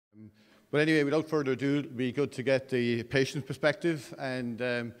But anyway, without further ado, it'd be good to get the patient perspective,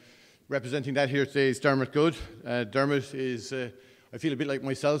 and representing that here today is Dermot Goode. Dermot is, I feel a bit like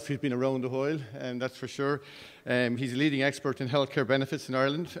myself, he's been around a while, and that's for sure. He's a leading expert in healthcare benefits in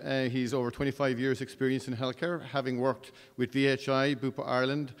Ireland. He's over 25 years experience in healthcare, having worked with VHI, Bupa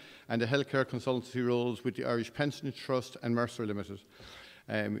Ireland, and the healthcare consultancy roles with the Irish Pension Trust and Mercer Limited.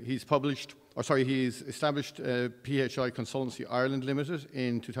 He's established PHI Consultancy Ireland Limited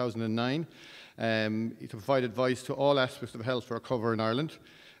in 2009 to provide advice to all aspects of health for a cover in Ireland.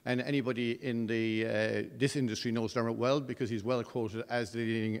 And anybody in this industry knows Dermot well, because he's well quoted as the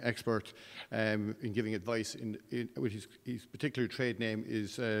leading expert in giving advice. With his particular trade name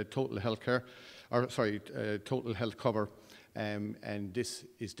is Total Health Cover, and this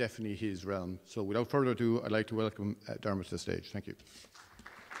is definitely his realm. So without further ado, I'd like to welcome Dermot to the stage. Thank you.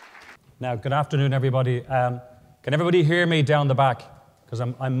 Now, good afternoon, everybody. Can everybody hear me down the back? Because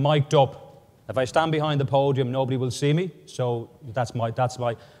I'm mic'd up. If I stand behind the podium, nobody will see me. So that's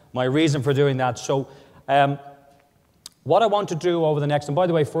my reason for doing that. So what I want to do over the next, and by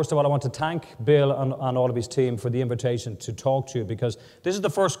the way, first of all, I want to thank Bill and all of his team for the invitation to talk to you, because this is the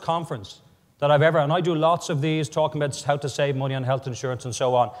first conference that I've ever, and I do lots of these talking about how to save money on health insurance and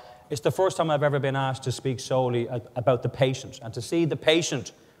so on. It's the first time I've ever been asked to speak solely about the patient, and to see the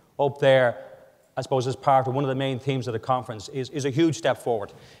patient up there, I suppose, as part of one of the main themes of the conference is a huge step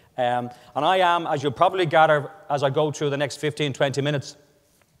forward. And I am, as you'll probably gather as I go through the next 15, 20 minutes,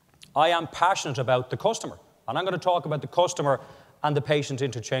 I am passionate about the customer. And I'm going to talk about the customer and the patient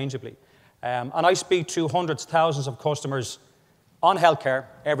interchangeably. And I speak to hundreds, thousands of customers on healthcare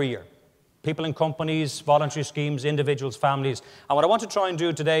every year. People in companies, voluntary schemes, individuals, families. And what I want to try and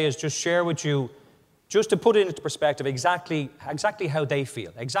do today is just share with you, just to put it into perspective, exactly how they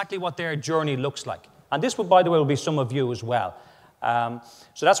feel, exactly what their journey looks like. And this, by the way, will be some of you as well.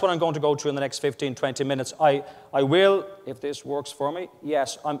 So that's what I'm going to go through in the next 15, 20 minutes. I will, if this works for me,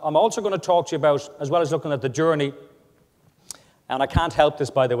 yes, I'm also going to talk to you about, as well as looking at the journey, and I can't help this,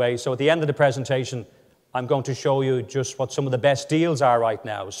 by the way, so at the end of the presentation, I'm going to show you just what some of the best deals are right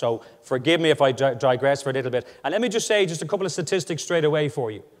now. So forgive me if I digress for a little bit. And let me just say just a couple of statistics straight away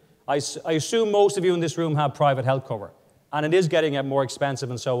for you. I assume most of you in this room have private health cover, and it is getting more expensive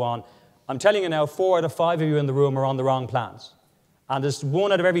and so on. I'm telling you now, 4 out of 5 of you in the room are on the wrong plans. And there's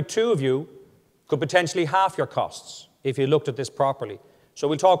 1 out of every 2 of you could potentially half your costs if you looked at this properly. So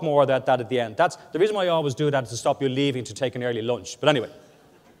we'll talk more about that at the end. That's the reason why I always do that, is to stop you leaving to take an early lunch. But anyway.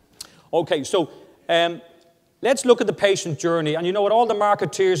 Okay, so let's look at the patient journey. And you know what? All the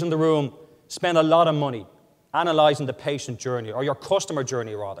marketeers in the room spend a lot of money analysing the patient journey, or your customer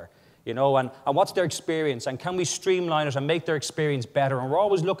journey rather. You know, and what's their experience, and can we streamline it and make their experience better? And we're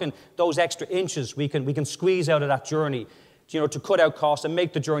always looking those extra inches we can squeeze out of that journey, you know, to cut out costs and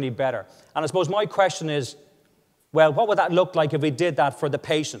make the journey better. And I suppose my question is, well, what would that look like if we did that for the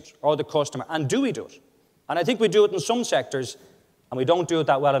patient or the customer? And do we do it? And I think we do it in some sectors, and we don't do it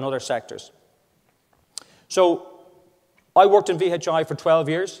that well in other sectors. So I worked in VHI for 12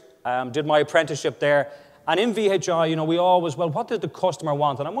 years, did my apprenticeship there. And in VHI, you know, we always, well, what did the customer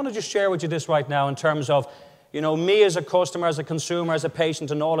want? And I want to just share with you this right now in terms of, you know, me as a customer, as a consumer, as a patient,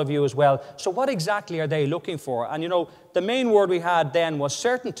 and all of you as well. So what exactly are they looking for? And, you know, the main word we had then was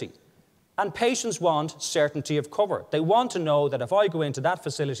certainty. And patients want certainty of cover. They want to know that if I go into that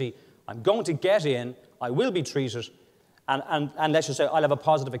facility, I'm going to get in, I will be treated, and let's just say I'll have a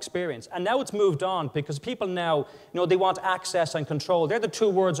positive experience. And now it's moved on, because people now, you know, they want access and control. They're the 2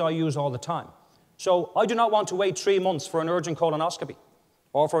 words I use all the time. So I do not want to wait 3 months for an urgent colonoscopy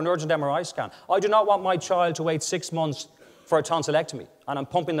or for an urgent MRI scan. I do not want my child to wait 6 months for a tonsillectomy, and I'm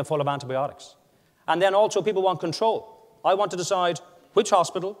pumping them full of antibiotics. And then also people want control. I want to decide which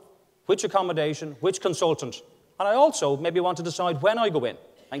hospital, which accommodation, which consultant. And I also maybe want to decide when I go in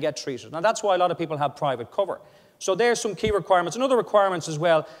and get treated. And that's why a lot of people have private cover. So there's some key requirements. And other requirements as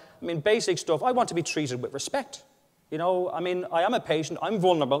well, I mean, basic stuff. I want to be treated with respect. You know, I mean, I am a patient, I'm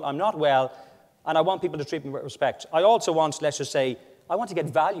vulnerable, I'm not well, and I want people to treat me with respect. I also want, let's just say, I want to get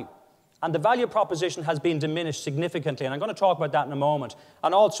value. And the value proposition has been diminished significantly, and I'm going to talk about that in a moment.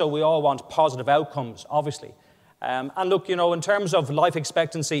 And also, we all want positive outcomes, obviously. And look, you know, in terms of life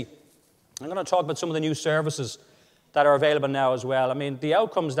expectancy, I'm going to talk about some of the new services that are available now as well. I mean, the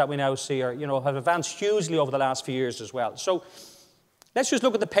outcomes that we now see are, you know, have advanced hugely over the last few years as well. So let's just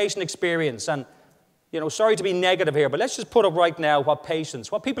look at the patient experience. And, you know, sorry to be negative here, but let's just put up right now what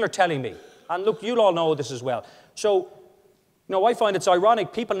people are telling me. And look, you'll all know this as well. So, you know, I find it's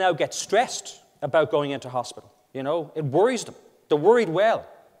ironic. People now get stressed about going into hospital. You know, it worries them. They're worried well.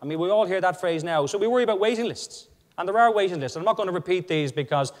 I mean, we all hear that phrase now. So we worry about waiting lists. And there are waiting lists. I'm not going to repeat these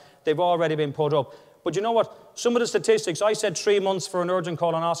because they've already been put up. But you know what? Some of the statistics, I said 3 months for an urgent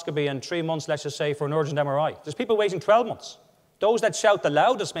colonoscopy and 3 months, let's just say, for an urgent MRI. There's people waiting 12 months. Those that shout the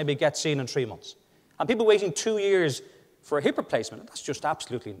loudest maybe get seen in 3 months. And people waiting 2 years for a hip replacement, that's just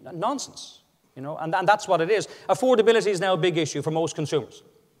absolutely nonsense. You know, and that's what it is. Affordability is now a big issue for most consumers.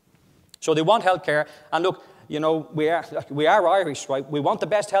 So they want healthcare, and look, you know, we are Irish, right? We want the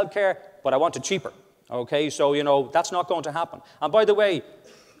best healthcare, but I want it cheaper. Okay, so, you know, that's not going to happen. And by the way,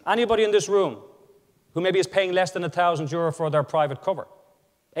 anybody in this room who maybe is paying less than €1,000 for their private cover,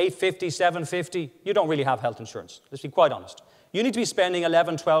 850, 750, you don't really have health insurance. Let's be quite honest. You need to be spending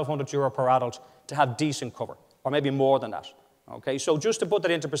 €1,100 per adult to have decent cover, or maybe more than that. Okay, so just to put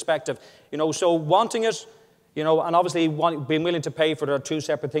that into perspective, you know, so wanting it, you know, and obviously being willing to pay for it are two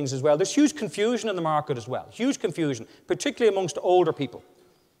separate things as well. There's huge confusion in the market as well, huge confusion, particularly amongst older people.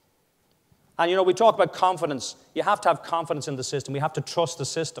 And, you know, we talk about confidence. You have to have confidence in the system. We have to trust the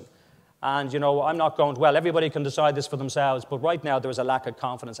system. And, you know, I'm not going, well, everybody can decide this for themselves, but right now there is a lack of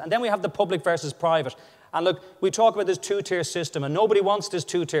confidence. And then we have the public versus private. And look, we talk about this two-tier system, and nobody wants this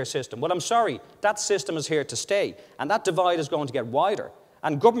two-tier system. Well, I'm sorry, that system is here to stay, and that divide is going to get wider.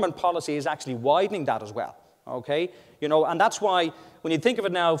 And government policy is actually widening that as well, okay? You know, and that's why, when you think of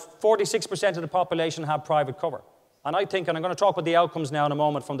it now, 46% of the population have private cover. And I think, and I'm going to talk about the outcomes now in a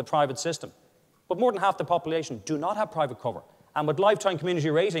moment from the private system, but more than half the population do not have private cover. And with lifetime community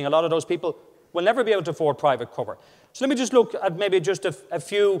rating, a lot of those people will never be able to afford private cover. So let me just look at maybe just a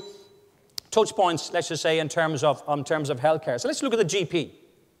few touch points, let's just say, in terms of healthcare. So let's look at the GP.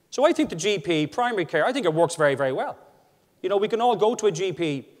 So I think the GP, primary care, I think it works very, very well. You know, we can all go to a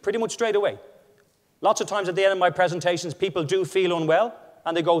GP pretty much straight away. Lots of times at the end of my presentations, people do feel unwell,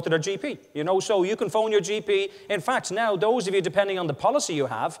 and they go to their GP. You know, so you can phone your GP. In fact, now, those of you, depending on the policy you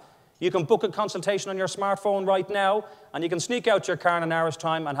have, you can book a consultation on your smartphone right now, and you can sneak out your car in an hour's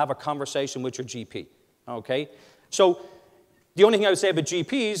time and have a conversation with your GP, okay? So the only thing I would say about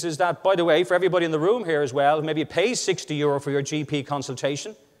GPs is that, by the way, for everybody in the room here as well, maybe pays €60 for your GP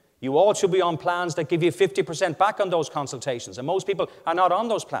consultation, you all should be on plans that give you 50% back on those consultations, and most people are not on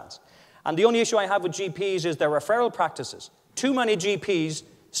those plans. And the only issue I have with GPs is their referral practices. Too many GPs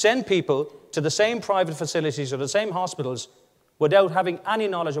send people to the same private facilities or the same hospitals without having any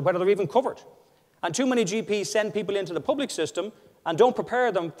knowledge of whether they're even covered. And too many GPs send people into the public system and don't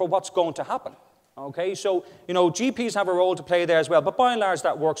prepare them for what's going to happen. Okay, so, you know, GPs have a role to play there as well, but by and large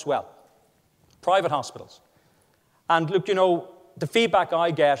that works well. Private hospitals. And look, you know, the feedback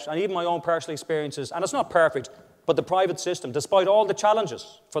I get, and even my own personal experiences, and it's not perfect, but the private system, despite all the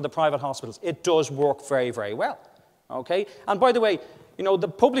challenges for the private hospitals, it does work very, very well. Okay, and by the way, you know, the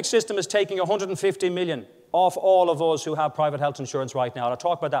public system is taking 150 million off all of us who have private health insurance right now. I'll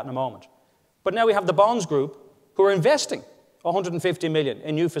talk about that in a moment. But now we have the Bonds Group who are investing 150 million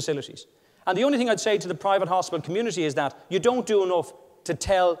in new facilities. And the only thing I'd say to the private hospital community is that you don't do enough to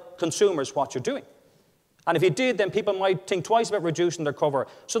tell consumers what you're doing. And if you did, then people might think twice about reducing their cover.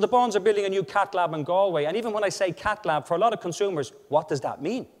 So the Bonds are building a new cath lab in Galway. And even when I say cath lab, for a lot of consumers, what does that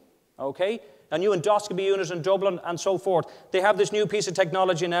mean? Okay? A new endoscopy unit in Dublin and so forth. They have this new piece of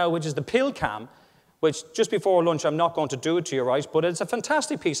technology now, which is the pill cam, which just before lunch, I'm not going to do it to you, right? But it's a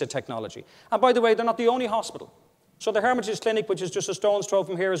fantastic piece of technology. And by the way, they're not the only hospital. So the Hermitage Clinic, which is just a stone's throw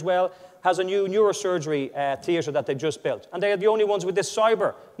from here as well, has a new neurosurgery theatre that they've just built. And they are the only ones with this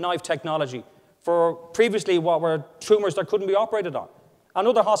cyber knife technology for previously what were tumours that couldn't be operated on. And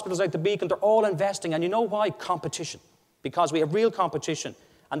other hospitals like the Beacon, they're all investing. And you know why? Competition. Because we have real competition.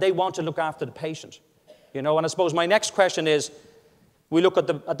 And they want to look after the patient. You know, and I suppose my next question is, we look at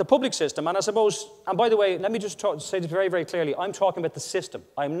the public system, and I suppose, and by the way, let me just say this very, very clearly, I'm talking about the system.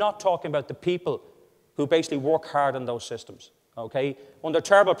 I'm not talking about the people who basically work hard on those systems, okay? Under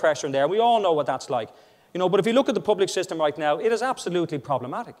terrible pressure in there. We all know what that's like. You know, but if you look at the public system right now, it is absolutely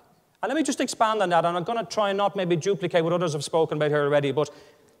problematic. And let me just expand on that, and I'm going to try and not maybe duplicate what others have spoken about here already, but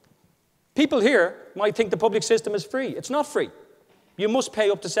people here might think the public system is free. It's not free. You must pay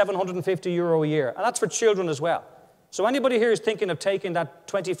up to €750 a year, and that's for children as well. So anybody here is thinking of taking that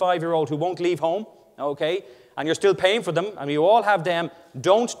 25-year-old who won't leave home, okay, and you're still paying for them, and you all have them,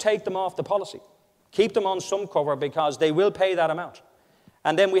 don't take them off the policy. Keep them on some cover because they will pay that amount.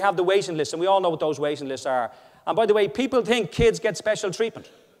 And then we have the waiting lists, and we all know what those waiting lists are. And by the way, people think kids get special treatment.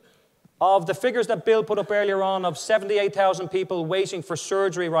 Of the figures that Bill put up earlier on of 78,000 people waiting for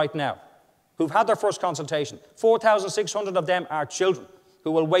surgery right now, who've had their first consultation, 4,600 of them are children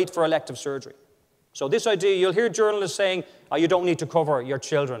who will wait for elective surgery. So this idea, you'll hear journalists saying, oh, you don't need to cover your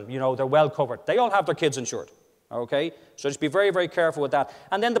children. You know, they're well covered. They all have their kids insured, okay? So just be very, very careful with that.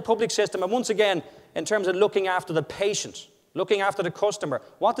 And then the public system, and once again, in terms of looking after the patient, looking after the customer.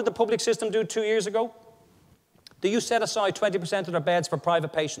 What did the public system do 2 years ago? They used to set aside 20% of their beds for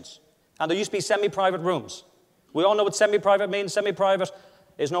private patients. And there used to be semi-private rooms. We all know what semi-private means. Semi-private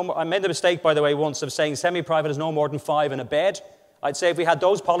is no more, I made the mistake, by the way, once of saying semi-private is no more than 5 in a bed. I'd say if we had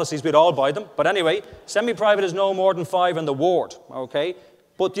those policies, we'd all buy them. But anyway, semi-private is no more than 5 in the ward, okay?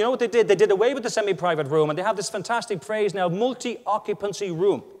 But you know what they did? They did away with the semi-private room, and they have this fantastic phrase now, multi-occupancy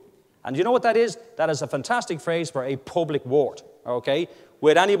room. And you know what that is? That is a fantastic phrase for a public ward, okay?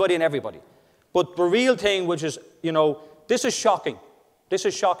 With anybody and everybody. But the real thing, which is, you know, this is shocking. This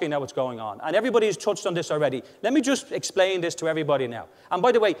is shocking now what's going on. And everybody's touched on this already. Let me just explain this to everybody now. And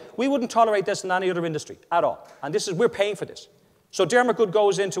by the way, we wouldn't tolerate this in any other industry at all. And this is, we're paying for this. So Dermot Goode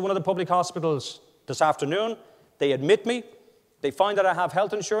goes into one of the public hospitals this afternoon. They admit me. They find that I have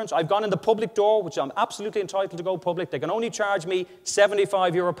health insurance. I've gone in the public door, which I'm absolutely entitled to go public. They can only charge me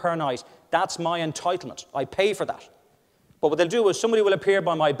 €75 per night. That's my entitlement. I pay for that. But what they'll do is somebody will appear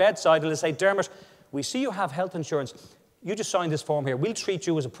by my bedside and they'll say, Dermot, we see you have health insurance. You just sign this form here. We'll treat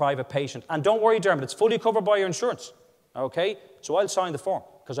you as a private patient. And don't worry, Dermot, it's fully covered by your insurance. Okay? So I'll sign the form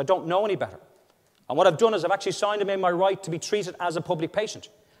because I don't know any better. And what I've done is I've actually signed in my right to be treated as a public patient.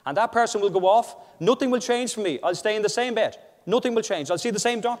 And that person will go off. Nothing will change for me. I'll stay in the same bed. Nothing will change. I'll see the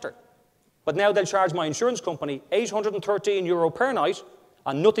same doctor. But now they'll charge my insurance company €813 per night,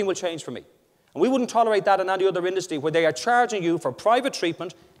 and nothing will change for me. And we wouldn't tolerate that in any other industry where they are charging you for private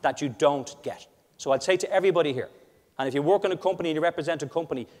treatment that you don't get. So I'd say to everybody here, and if you work in a company and you represent a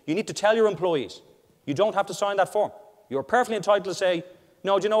company, you need to tell your employees, you don't have to sign that form. You're perfectly entitled to say,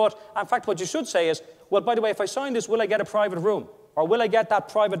 no, do you know what? In fact, what you should say is, well, by the way, if I sign this, will I get a private room? Or will I get that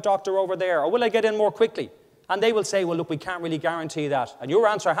private doctor over there? Or will I get in more quickly? And they will say, well, look, we can't really guarantee that. And your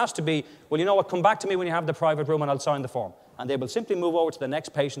answer has to be, well, you know what, come back to me when you have the private room and I'll sign the form. And they will simply move over to the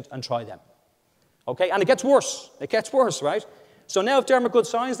next patient and try them. Okay? And it gets worse. It gets worse, right? So now if Dermot Goode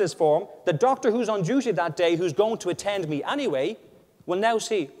signs this form, the doctor who's on duty that day, who's going to attend me anyway, will now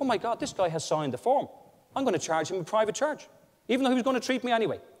see, oh my God, this guy has signed the form. I'm going to charge him a private charge, even though he was going to treat me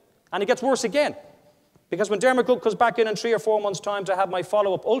anyway. And it gets worse again. Because when Dermot Goode comes back in 3 or 4 months' time to have my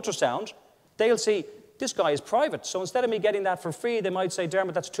follow-up ultrasound, they'll see, this guy is private. So instead of me getting that for free, they might say,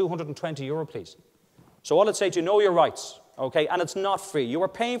 Dermot, that's €220, please. So all I'd say to you, know your rights, okay? And it's not free. You are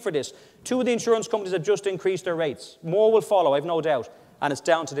paying for this. 2 of the insurance companies have just increased their rates. More will follow, I've no doubt. And it's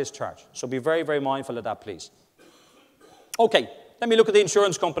down to this charge. So be very, very mindful of that, please. Okay, let me look at the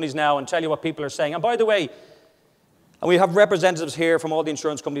insurance companies now and tell you what people are saying. And by the way, and we have representatives here from all the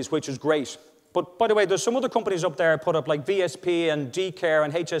insurance companies, which is great. But by the way, there's some other companies up there put up like VSP and DCare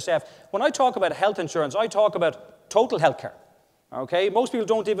and HSF. When I talk about health insurance, I talk about total health care. Okay? Most people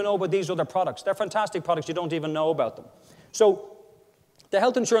don't even know about these other products. They're fantastic products. You don't even know about them. So the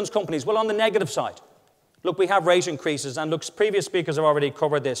health insurance companies, well, on the negative side, look, we have rate increases. And look, previous speakers have already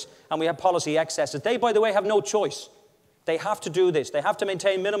covered this. And we have policy excesses. They, by the way, have no choice. They have to do this. They have to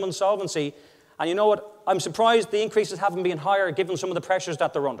maintain minimum solvency. And you know what? I'm surprised the increases haven't been higher given some of the pressures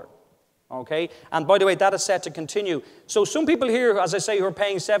that they're under. Okay? And by the way, that is set to continue. So some people here, as I say, who are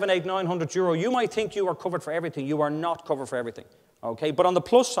paying €700, €800, €900, you might think you are covered for everything. You are not covered for everything. Okay? But on the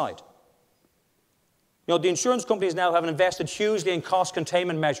plus side, you know, the insurance companies now have invested hugely in cost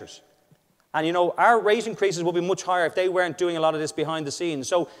containment measures. And you know, our rate increases will be much higher if they weren't doing a lot of this behind the scenes.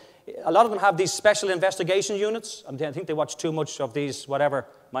 So a lot of them have these special investigation units. I think they watch too much of these, whatever,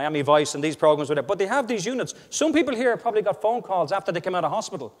 Miami Vice and these programs, whatever. But they have these units. Some people here probably got phone calls after they came out of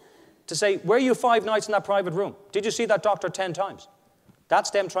hospital to say, were you 5 nights in that private room? Did you see that doctor 10 times? That's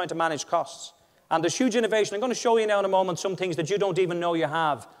them trying to manage costs. And there's huge innovation. I'm going to show you now in a moment some things that you don't even know you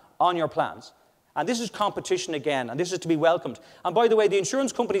have on your plans. And this is competition again, and this is to be welcomed. And by the way, the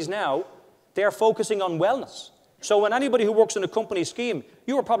insurance companies now, they're focusing on wellness. So when anybody who works in a company scheme,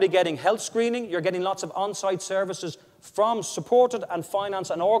 you are probably getting health screening, you're getting lots of on-site services from supported and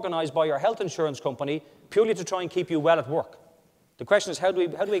financed and organized by your health insurance company purely to try and keep you well at work. The question is, how do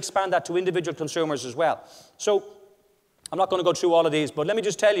we expand that to individual consumers as well? So I'm not going to go through all of these, but let me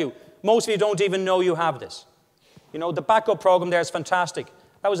just tell you, most of you don't even know you have this. You know, the backup program there is fantastic.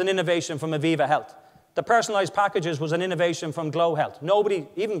 That was an innovation from Aviva Health. The personalized packages was an innovation from Glow Health. Nobody,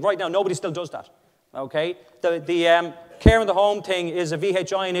 even right now, nobody still does that. Okay? The care in the home thing is a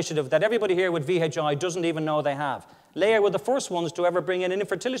VHI initiative that everybody here with VHI doesn't even know they have. Leia were the first ones to ever bring in an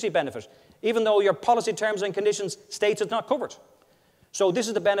infertility benefit, even though your policy terms and conditions states it's not covered. So this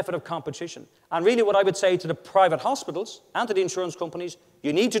is the benefit of competition. And really what I would say to the private hospitals and to the insurance companies,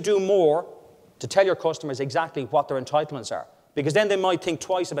 you need to do more to tell your customers exactly what their entitlements are. Because then they might think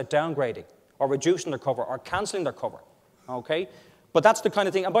twice about downgrading or reducing their cover or cancelling their cover. Okay? But that's the kind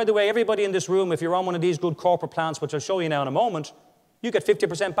of thing. And by the way, everybody in this room, if you're on one of these good corporate plans, which I'll show you now in a moment, you get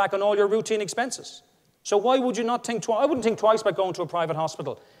 50% back on all your routine expenses. So why would you not think twice? I wouldn't think twice about going to a private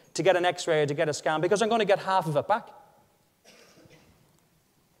hospital to get an x-ray or to get a scan, because I'm going to get half of it back.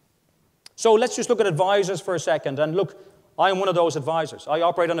 So let's just look at advisors for a second. And look, I'm one of those advisors. I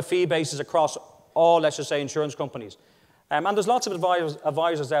operate on a fee basis across all, let's just say, insurance companies. And there's lots of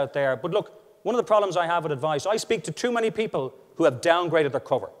advisors out there. But look, one of the problems I have with advice, I speak to too many people who have downgraded their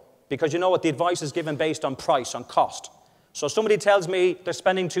cover. Because you know what? The advice is given based on price, on cost. So somebody tells me they're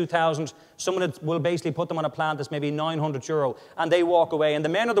spending 2,000, someone will basically put them on a plan that's maybe €900, and they walk away. And the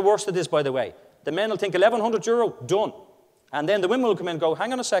men are the worst at this, by the way. The men will think €1,100, done. And then the women will come in and go,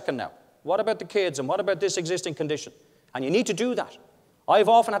 hang on a second now. What about the kids, and what about this existing condition? And you need to do that. I've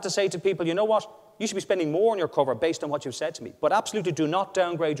often had to say to people, you know what? You should be spending more on your cover based on what you've said to me. But absolutely do not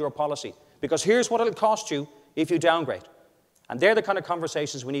downgrade your policy. Because here's what it'll cost you if you downgrade. And they're the kind of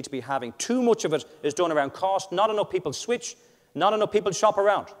conversations we need to be having. Too much of it is done around cost. Not enough people switch. Not enough people shop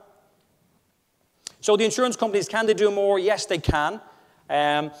around. So the insurance companies, can they do more? Yes, they can.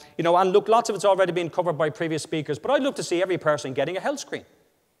 And look, lots of it's already been covered by previous speakers. But I'd love to see every person getting a health screen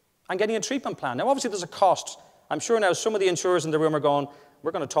and getting a treatment plan. Now, obviously, there's a cost. I'm sure now some of the insurers in the room are going,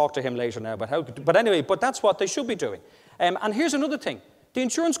 we're going to talk to him later now. But anyway, that's what they should be doing. And here's another thing. The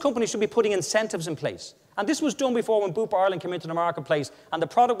insurance companies should be putting incentives in place. And this was done before when Bupa Ireland came into the marketplace and the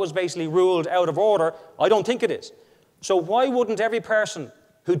product was basically ruled out of order. I don't think it is. So why wouldn't every person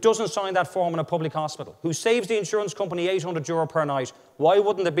who doesn't sign that form in a public hospital, who saves the insurance company €800 per night, why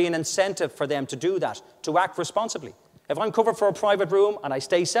wouldn't there be an incentive for them to do that, to act responsibly? If I'm covered for a private room and I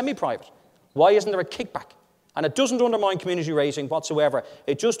stay semi-private, why isn't there a kickback? And it doesn't undermine community rating whatsoever.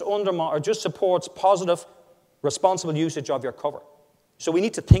 It just supports positive, responsible usage of your cover. So we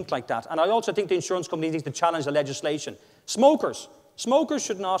need to think like that. And I also think the insurance company needs to challenge the legislation. Smokers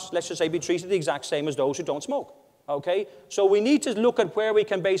should not, let's just say, be treated the exact same as those who don't smoke. Okay? So we need to look at where we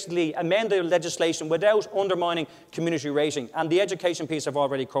can basically amend the legislation without undermining community rating. And the education piece I've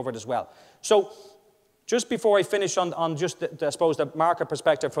already covered as well. So just before I finish on just, I suppose, the market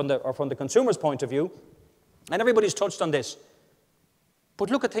perspective from the consumer's point of view, and everybody's touched on this, but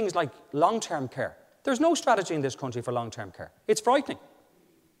look at things like long-term care. There's no strategy in this country for long-term care. It's frightening.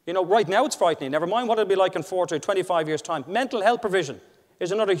 You know, right now it's frightening. Never mind what it'll be like in 40 or 25 years' time. Mental health provision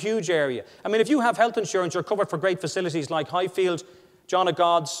is another huge area. I mean, if you have health insurance, you're covered for great facilities like Highfield, John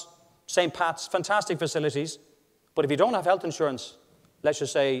O'God's, St. Pat's, fantastic facilities. But if you don't have health insurance, let's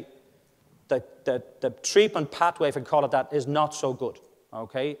just say the treatment pathway, if I call it that, is not so good.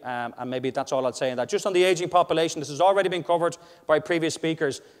 Okay, and maybe that's all I'd say on that. Just on the ageing population, this has already been covered by previous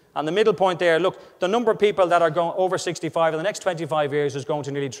speakers. And the middle point there, look, the number of people that are going over 65 in the next 25 years is going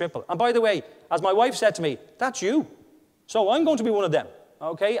to nearly triple. And by the way, as my wife said to me, that's you. So I'm going to be one of them.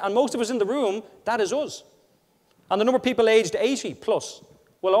 Okay, and most of us in the room, that is us. And the number of people aged 80 plus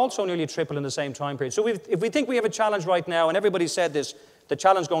will also nearly triple in the same time period. So if we think we have a challenge right now, and everybody said this, the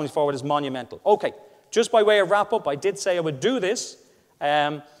challenge going forward is monumental. Okay, just by way of wrap up, I did say I would do this.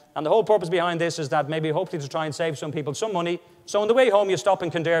 And the whole purpose behind this is that maybe hopefully to try and save some people some money. So on the way home, you stop in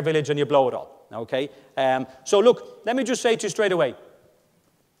Kildare Village and you blow it all. Okay? So look, let me just say to you straight away.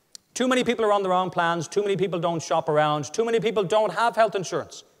 Too many people are on the wrong plans. Too many people don't shop around. Too many people don't have health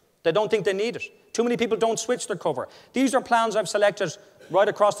insurance. They don't think they need it. Too many people don't switch their cover. These are plans I've selected right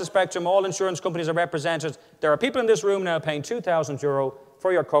across the spectrum. All insurance companies are represented. There are people in this room now paying €2,000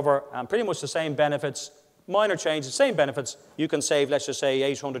 for your cover and pretty much the same benefits. Minor changes, same benefits, you can save, let's just say,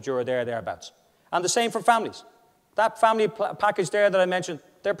 €800 there, thereabouts. And the same for families. That family package there that I mentioned,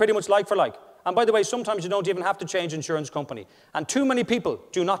 they're pretty much like for like. And by the way, sometimes you don't even have to change insurance company. And too many people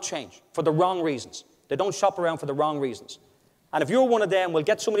do not change for the wrong reasons. They don't shop around for the wrong reasons. And if you're one of them, we'll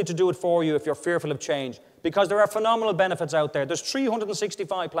get somebody to do it for you if you're fearful of change. Because there are phenomenal benefits out there. There's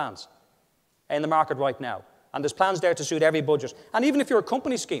 365 plans in the market right now. And there's plans there to suit every budget. And even if you're a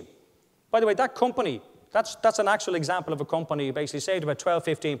company scheme, by the way, that company, that's an actual example of a company who basically saved about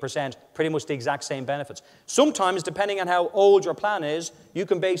 12–15%, pretty much the exact same benefits. Sometimes, depending on how old your plan is, you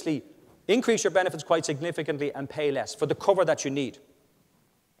can basically increase your benefits quite significantly and pay less for the cover that you need.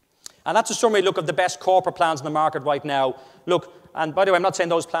 And that's a summary look of the best corporate plans in the market right now. Look, and by the way, I'm not saying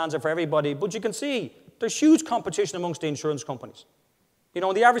those plans are for everybody, but you can see there's huge competition amongst the insurance companies. You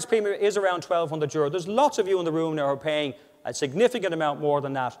know, the average premium is around €1,200. There's lots of you in the room now who are paying a significant amount more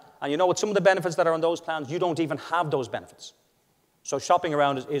than that. And you know what? Some of the benefits that are on those plans, you don't even have those benefits. So shopping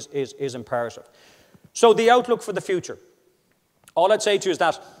around is imperative. So the outlook for the future. All I'd say to you is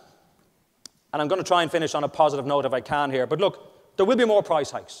that, and I'm going to try and finish on a positive note if I can here, but look, there will be more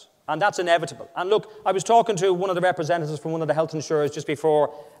price hikes. And that's inevitable. And look, I was talking to one of the representatives from one of the health insurers just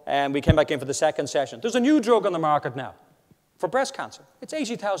before we came back in for the second session. There's a new drug on the market now for breast cancer. It's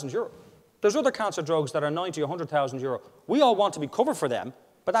 80,000 euro. There's other cancer drugs that are 90 or 100,000 euro. We all want to be covered for them,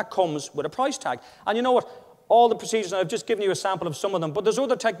 but that comes with a price tag. And you know what? All the procedures, and I've just given you a sample of some of them, but there's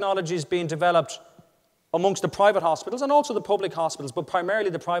other technologies being developed amongst the private hospitals and also the public hospitals, but primarily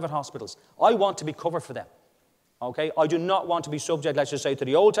the private hospitals. I want to be covered for them. Okay? I do not want to be subject, let's just say, to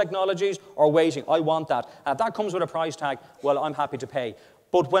the old technologies or waiting. I want that. And if that comes with a price tag, well, I'm happy to pay.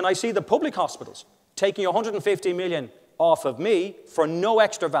 But when I see the public hospitals taking 150 million off of me for no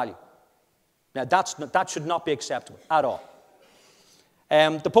extra value, now that should not be acceptable at all.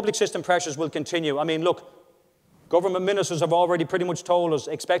 The public system pressures will continue. I mean, look, government ministers have already pretty much told us,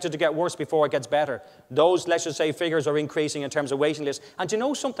 expect it to get worse before it gets better. Those, let's just say, figures are increasing in terms of waiting lists. And you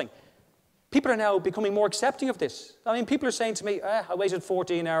know something? People are now becoming more accepting of this. I mean, people are saying to me, I waited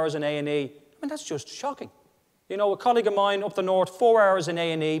 14 hours in A&E. I mean, that's just shocking. You know, a colleague of mine up the north, 4 hours in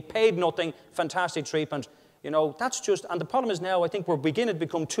A&E, paid nothing, fantastic treatment. You know, that's just, and the problem is now I think we're beginning to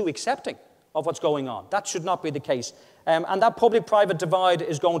become too accepting of what's going on. That should not be the case. And that public-private divide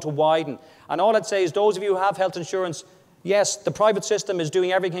is going to widen. And all I'd say is those of you who have health insurance, yes, the private system is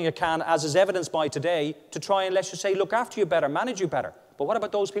doing everything it can, as is evidenced by today, to try and, let's just say, look after you better, manage you better. But what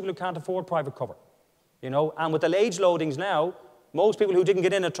about those people who can't afford private cover? You know, and with the age loadings now, most people who didn't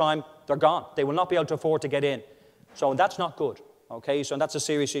get in at time, they're gone. They will not be able to afford to get in. So that's not good. Okay, so that's a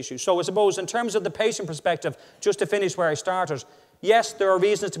serious issue. So I suppose in terms of the patient perspective, just to finish where I started, yes, there are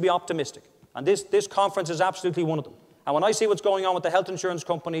reasons to be optimistic. And this conference is absolutely one of them. And when I see what's going on with the health insurance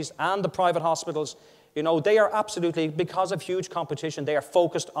companies and the private hospitals, you know, they are absolutely, because of huge competition, they are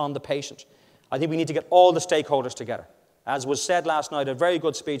focused on the patient. I think we need to get all the stakeholders together. As was said last night, a very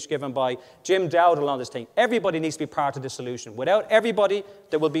good speech given by Jim Dowdall on this thing. Everybody needs to be part of the solution. Without everybody,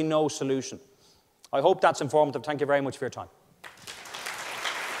 there will be no solution. I hope that's informative. Thank you very much for your time.